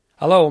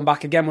Hello, I'm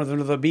back again with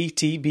another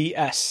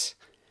BTBS.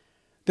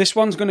 This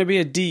one's going to be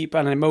a deep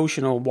and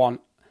emotional one.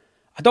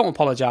 I don't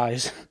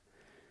apologise.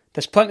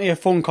 There's plenty of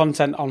fun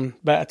content on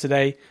Better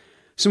Today.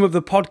 Some of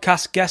the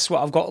podcast guests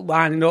what I've got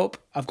lining up,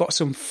 I've got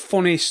some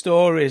funny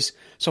stories,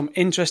 some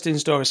interesting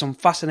stories, some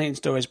fascinating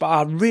stories, but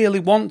I really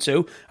want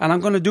to, and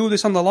I'm going to do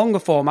this on the longer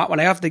format when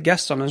I have the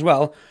guests on as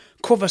well,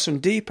 cover some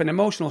deep and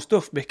emotional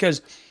stuff,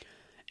 because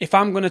if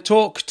I'm going to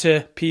talk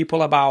to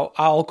people about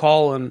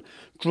alcohol and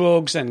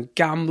drugs and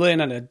gambling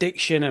and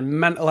addiction and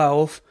mental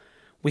health,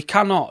 we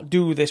cannot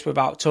do this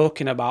without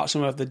talking about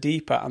some of the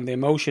deeper and the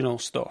emotional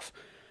stuff.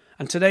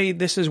 And today,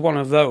 this is one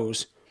of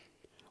those.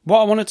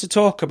 What I wanted to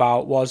talk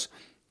about was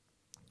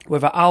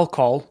whether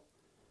alcohol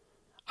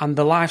and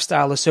the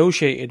lifestyle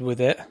associated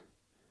with it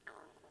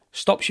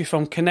stops you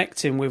from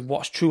connecting with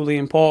what's truly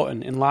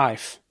important in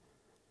life.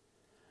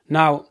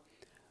 Now,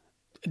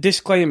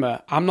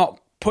 disclaimer, I'm not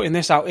putting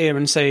this out here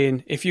and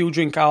saying if you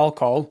drink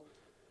alcohol,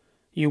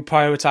 you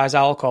prioritise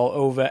alcohol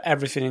over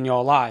everything in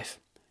your life.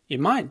 You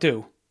might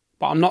do,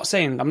 but I'm not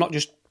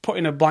just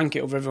putting a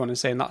blanket over everyone and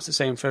saying that's the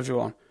same for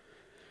everyone.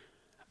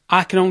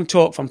 I can only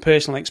talk from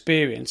personal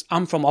experience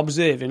and from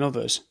observing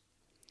others.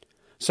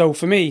 So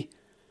for me,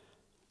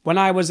 when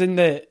I was in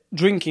the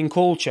drinking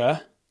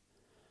culture,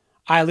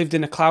 I lived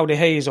in a cloudy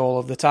haze all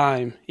of the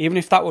time. Even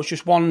if that was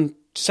just one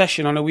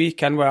session on a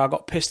weekend where I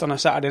got pissed on a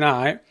Saturday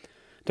night,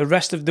 the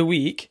rest of the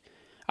week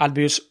I'd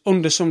be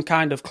under some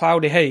kind of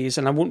cloudy haze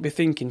and I wouldn't be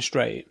thinking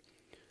straight.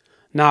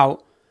 Now,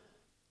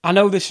 I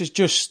know this is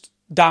just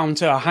down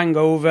to a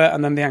hangover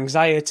and then the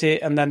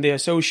anxiety and then the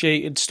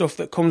associated stuff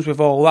that comes with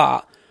all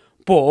that,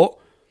 but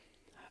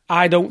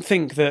I don't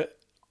think that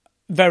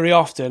very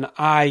often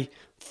I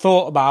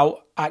thought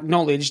about,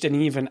 acknowledged and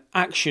even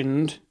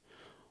actioned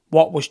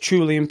what was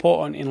truly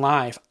important in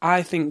life.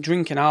 I think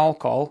drinking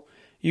alcohol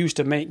used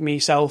to make me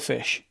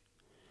selfish.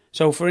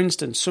 So for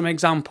instance, some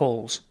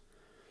examples.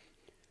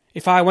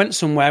 If I went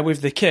somewhere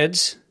with the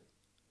kids,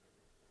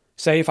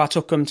 say if I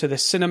took them to the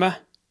cinema,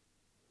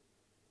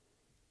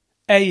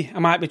 I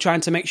might be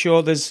trying to make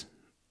sure there's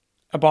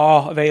a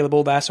bar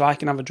available there so I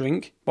can have a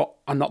drink, but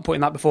I'm not putting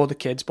that before the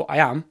kids, but I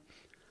am.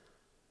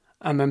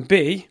 And then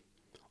B,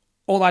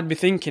 all I'd be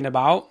thinking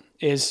about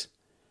is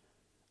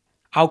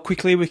how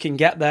quickly we can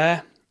get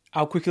there,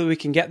 how quickly we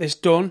can get this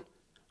done,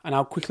 and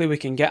how quickly we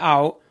can get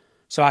out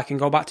so I can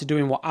go back to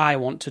doing what I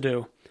want to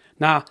do.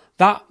 Now,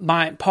 that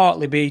might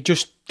partly be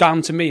just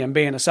down to me and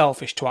being a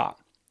selfish twat.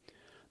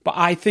 But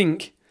I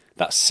think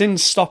that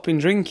since stopping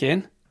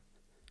drinking,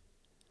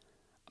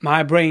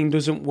 my brain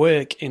doesn't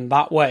work in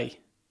that way.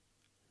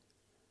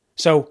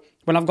 So,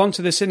 when I've gone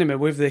to the cinema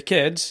with the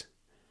kids,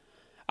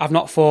 I've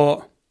not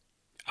thought,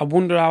 I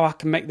wonder how I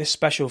can make this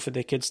special for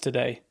the kids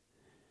today.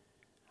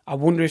 I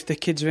wonder if the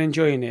kids are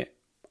enjoying it.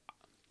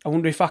 I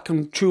wonder if I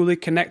can truly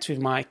connect with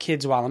my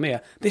kids while I'm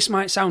here. This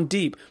might sound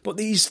deep, but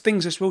these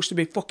things are supposed to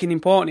be fucking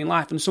important in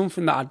life and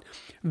something that I'd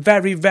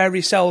very,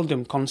 very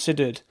seldom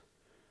considered.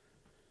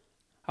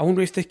 I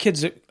wonder if the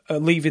kids are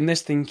leaving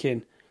this thinking,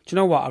 do you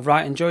know what, I've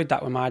right enjoyed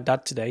that with my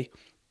dad today.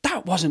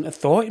 That wasn't a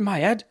thought in my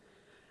head.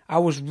 I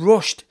was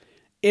rushed,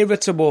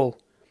 irritable,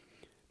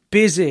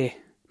 busy.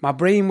 My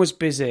brain was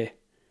busy.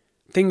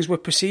 Things were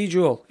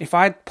procedural. If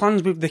I had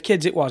plans with the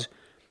kids, it was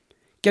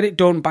get it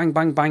done, bang,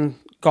 bang, bang,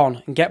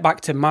 gone, and get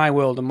back to my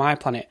world and my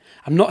planet.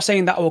 I'm not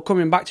saying that I was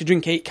coming back to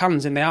drink 8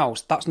 cans in the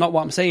house. That's not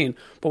what I'm saying.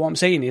 But what I'm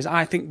saying is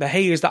I think the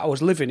haze that I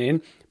was living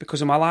in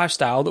because of my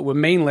lifestyle that were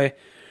mainly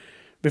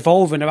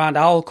revolving around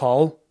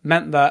alcohol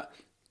meant that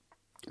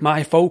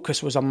my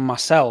focus was on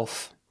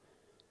myself.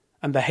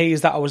 And the haze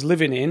that I was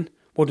living in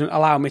wouldn't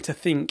allow me to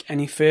think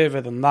any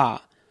further than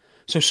that.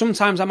 So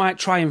sometimes I might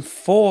try and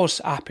force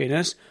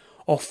happiness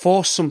or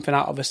force something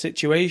out of a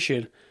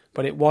situation,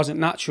 but it wasn't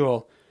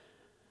natural.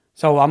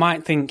 So I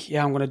might think,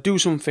 yeah, I'm going to do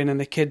something and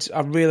the kids,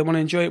 I really want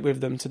to enjoy it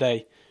with them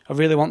today. I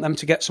really want them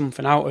to get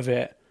something out of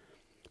it.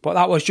 But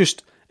that was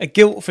just a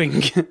guilt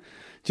thing. Do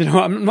you know,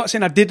 I'm not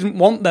saying I didn't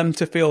want them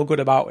to feel good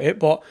about it,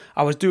 but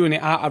I was doing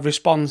it out of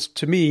response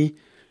to me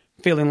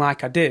feeling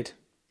like I did.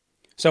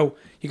 So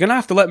you're going to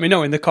have to let me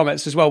know in the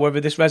comments as well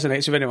whether this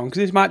resonates with anyone, because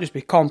this might just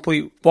be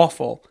complete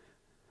waffle.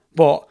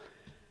 But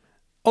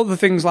other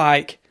things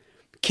like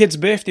kids'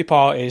 birthday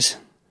parties,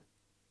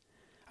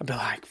 I'd be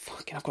like,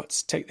 fucking, I've got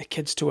to take the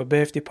kids to a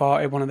birthday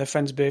party. One of their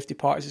friends' birthday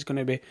parties is going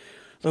to be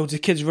loads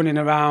of kids running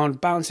around,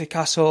 bouncy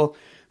castle,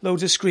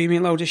 loads of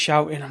screaming, loads of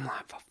shouting. I'm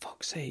like, for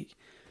fuck's sake.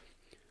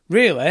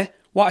 Really,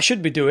 what I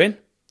should be doing,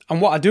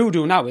 and what I do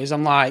now is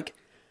I'm like,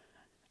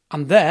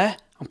 I'm there,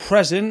 I'm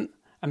present,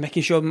 I'm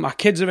making sure my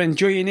kids are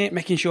enjoying it,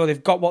 making sure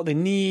they've got what they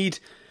need,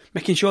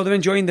 making sure they're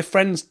enjoying the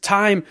friends'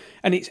 time,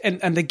 and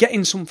they're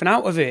getting something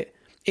out of it.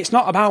 It's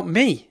not about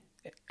me.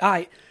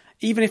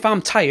 Even if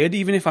I'm tired,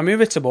 even if I'm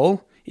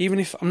irritable, even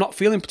if I'm not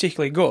feeling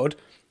particularly good,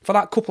 for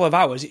that couple of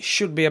hours, it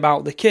should be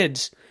about the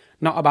kids,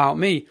 not about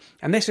me.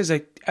 And this is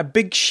a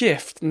big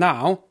shift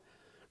now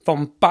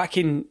from back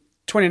in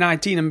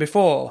 2019 and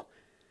before.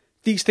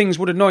 These things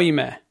would annoy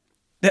me.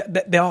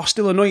 They are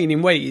still annoying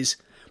in ways,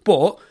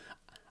 but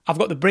I've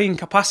got the brain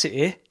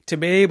capacity to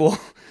be able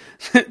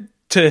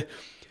to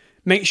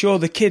make sure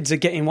the kids are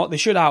getting what they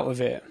should out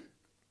of it.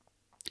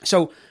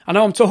 So I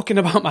know I'm talking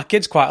about my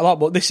kids quite a lot,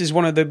 but this is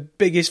one of the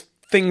biggest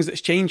things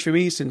that's changed for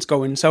me since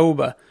going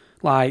sober.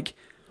 Like,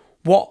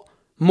 what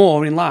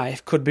more in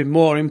life could be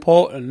more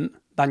important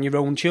than your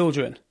own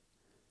children?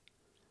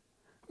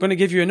 I'm going to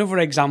give you another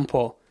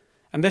example,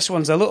 and this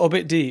one's a little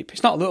bit deep.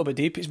 It's not a little bit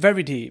deep, it's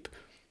very deep.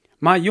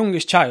 My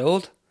youngest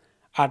child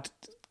had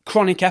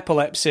chronic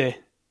epilepsy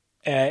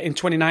in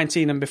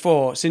 2019 and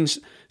before, since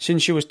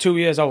she was 2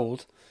 years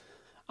old,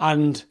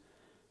 and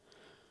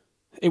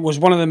it was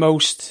one of the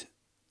most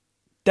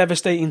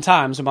devastating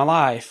times of my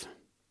life.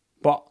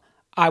 But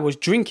I was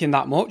drinking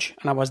that much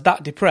and I was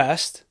that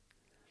depressed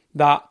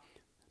that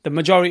the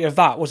majority of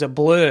that was a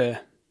blur.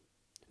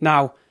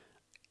 Now,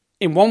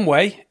 in one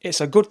way,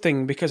 it's a good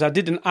thing because I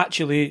didn't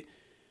actually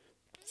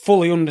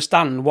fully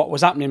understand what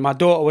was happening. My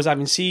daughter was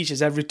having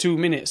seizures every 2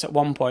 minutes at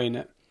one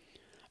point,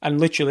 and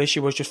literally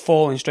she was just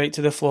falling straight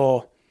to the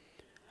floor.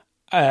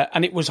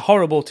 And it was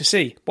horrible to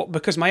see. But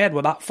because my head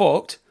was that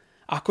fucked,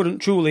 I couldn't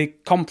truly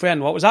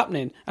comprehend what was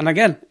happening. And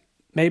again,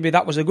 maybe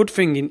that was a good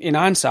thing in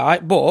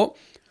hindsight, but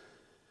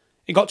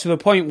it got to the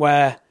point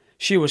where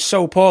she was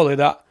so poorly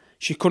that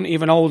she couldn't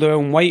even hold her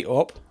own weight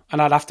up,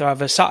 and I'd have to have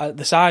her sat at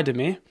the side of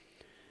me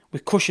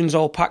with cushions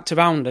all packed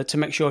around her to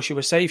make sure she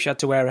was safe. She had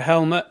to wear a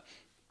helmet.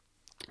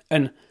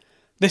 And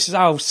this is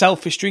how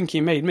selfish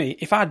drinking made me.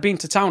 If I'd been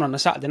to town on a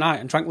Saturday night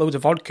and drank loads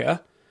of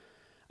vodka,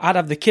 I'd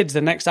have the kids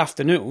the next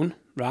afternoon,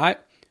 right?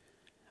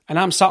 And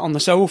I'm sat on the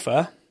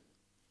sofa,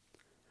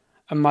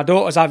 and my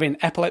daughter's having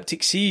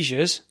epileptic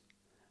seizures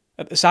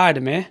at the side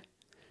of me,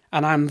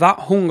 and I'm that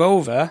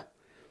hungover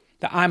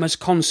that I'm as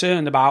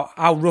concerned about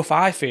how rough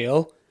I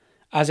feel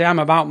as I am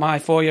about my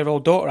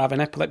 4-year-old daughter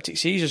having epileptic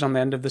seizures on the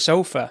end of the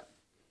sofa.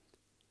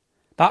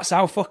 That's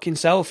how fucking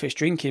selfish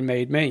drinking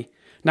made me.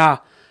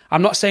 Now,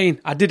 I'm not saying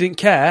I didn't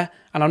care,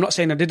 and I'm not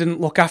saying I didn't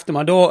look after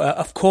my daughter.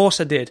 Of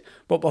course I did.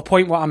 But the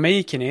point what I'm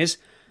making is,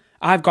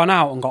 I've gone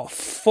out and got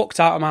fucked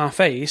out of my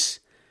face,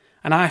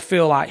 and I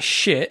feel like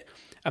shit,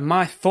 and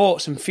my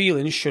thoughts and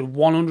feelings should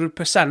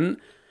 100%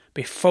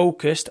 be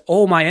focused.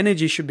 All my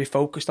energy should be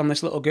focused on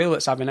this little girl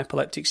that's having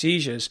epileptic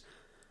seizures.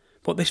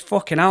 But this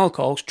fucking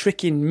alcohol's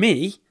tricking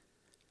me.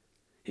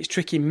 It's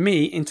tricking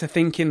me into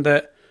thinking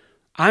that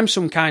I'm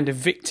some kind of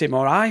victim,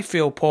 or I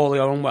feel poorly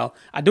or unwell.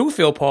 I do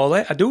feel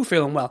poorly, I do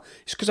feel unwell.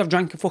 It's because I've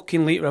drank a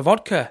fucking litre of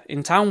vodka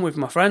in town with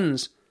my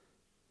friends.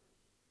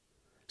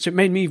 So it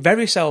made me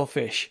very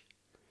selfish.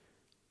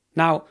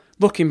 Now,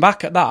 looking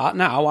back at that,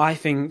 now I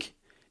think,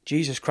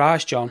 Jesus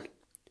Christ, John.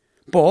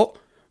 But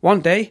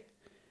one day,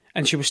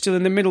 and she was still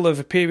in the middle of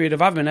a period of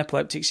having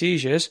epileptic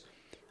seizures,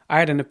 I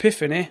had an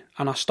epiphany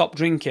and I stopped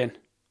drinking.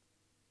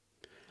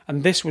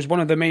 And this was one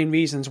of the main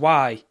reasons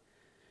why.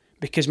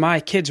 Because my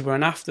kids were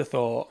an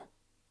afterthought.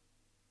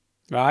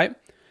 Right?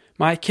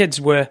 My kids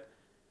were...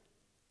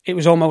 It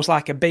was almost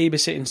like a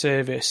babysitting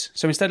service.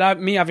 So instead of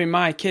me having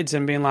my kids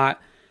and being like,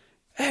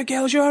 hey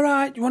girls, you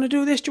alright? You want to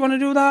do this? Do you want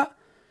to do that?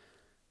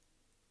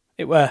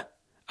 It were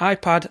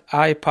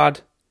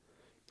iPad,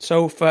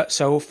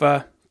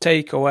 sofa,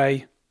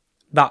 takeaway.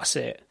 That's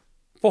it.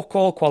 Fuck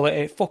all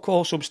quality, fuck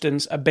all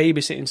substance, a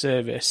babysitting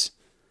service.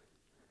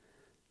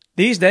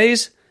 These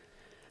days,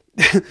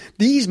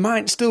 these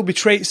might still be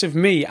traits of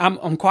me.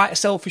 I'm quite a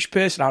selfish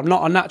person. I'm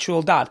not a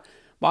natural dad.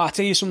 But I'll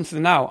tell you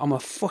something now. I'm a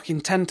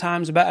fucking 10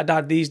 times better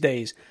dad these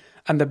days.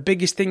 And the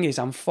biggest thing is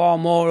I'm far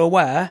more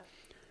aware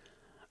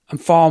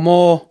and far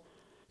more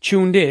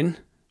tuned in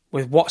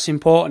with what's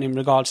important in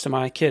regards to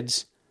my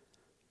kids.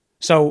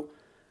 So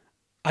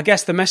I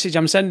guess the message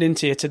I'm sending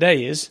to you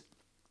today is,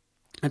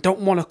 I don't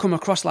want to come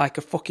across like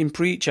a fucking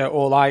preacher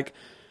or like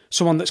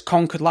someone that's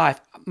conquered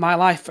life. My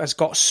life has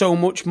got so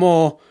much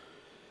more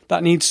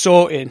that needs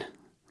sorting.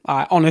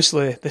 Like,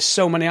 honestly, there's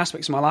so many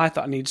aspects of my life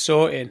that need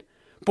sorting.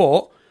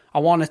 But I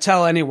want to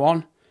tell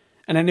anyone,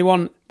 and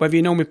anyone, whether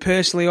you know me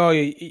personally or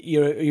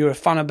you're a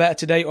fan of Better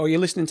Today or you're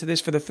listening to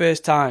this for the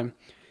first time,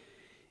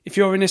 if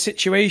you're in a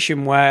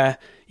situation where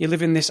you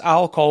live in this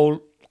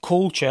alcohol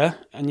culture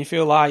and you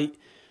feel like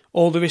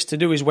all there is to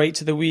do is wait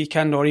to the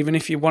weekend, or even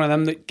if you're one of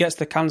them that gets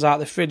the cans out of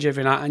the fridge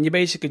every night and you're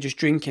basically just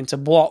drinking to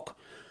block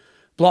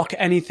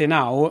anything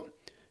out,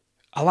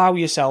 allow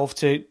yourself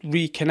to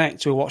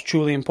reconnect to what's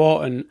truly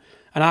important.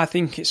 And I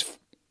think it's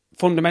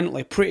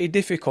fundamentally pretty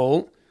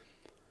difficult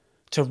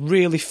to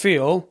really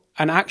feel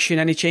and action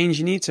any change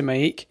you need to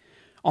make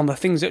on the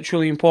things that are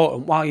truly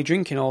important while you're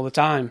drinking all the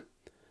time.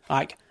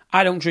 Like,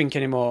 I don't drink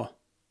anymore.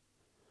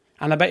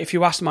 And I bet if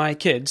you ask my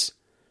kids,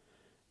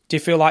 do you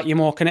feel like you're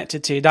more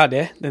connected to your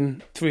daddy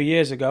than 3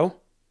 years ago?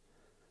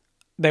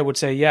 They would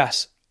say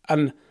yes.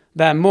 And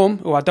their mum,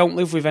 who I don't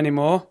live with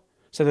anymore,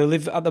 so they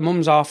live at the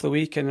mum's half the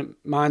week and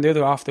mine the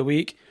other half the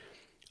week,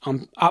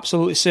 I'm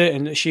absolutely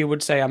certain that she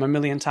would say I'm a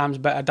million times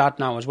better dad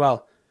now as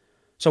well.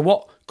 So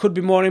what could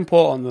be more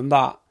important than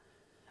that?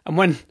 And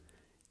when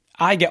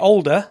I get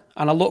older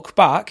and I look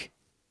back,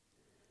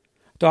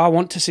 do I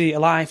want to see a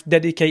life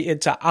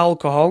dedicated to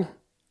alcohol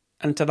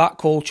and to that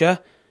culture?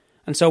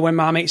 And so when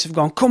my mates have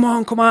gone, come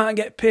on and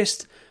get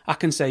pissed, I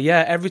can say,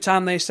 yeah, every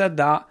time they said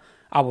that,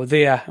 I were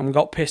there and we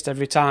got pissed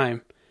every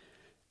time.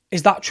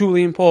 Is that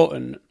truly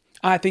important?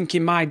 I think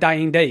in my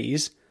dying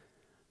days,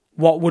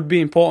 what would be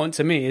important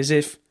to me is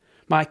if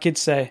my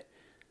kids say,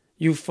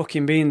 you've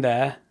fucking been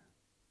there,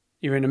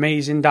 you're an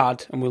amazing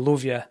dad and we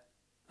love you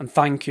and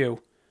thank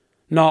you.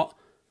 Not,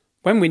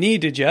 when we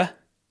needed you,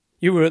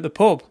 you were at the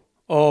pub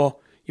or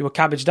you were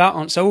cabbaged out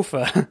on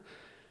sofa.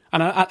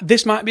 And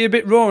this might be a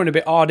bit raw and a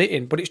bit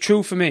hard-hitting, but it's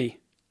true for me.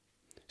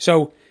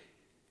 So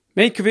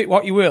make of it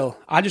what you will.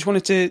 I just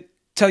wanted to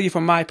tell you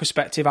from my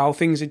perspective how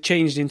things had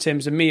changed in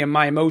terms of me and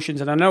my emotions.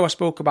 And I know I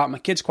spoke about my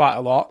kids quite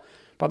a lot,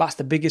 but that's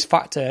the biggest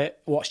factor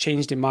what's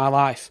changed in my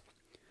life.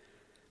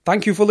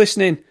 Thank you for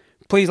listening.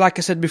 Please, like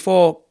I said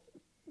before,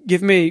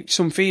 give me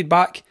some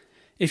feedback.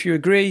 If you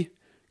agree,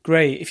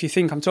 great. If you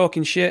think I'm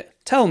talking shit,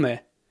 tell me.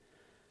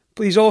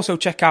 Please also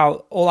check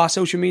out all our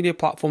social media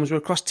platforms. We're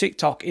across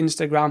TikTok,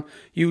 Instagram,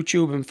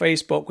 YouTube and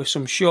Facebook with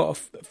some short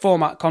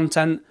format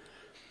content.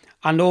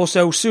 And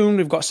also soon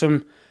we've got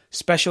some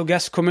special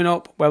guests coming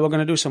up where we're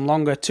going to do some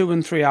longer 2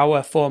 and 3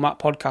 hour format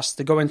podcasts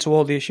to go into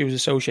all the issues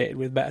associated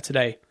with Better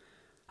Today.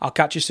 I'll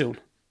catch you soon.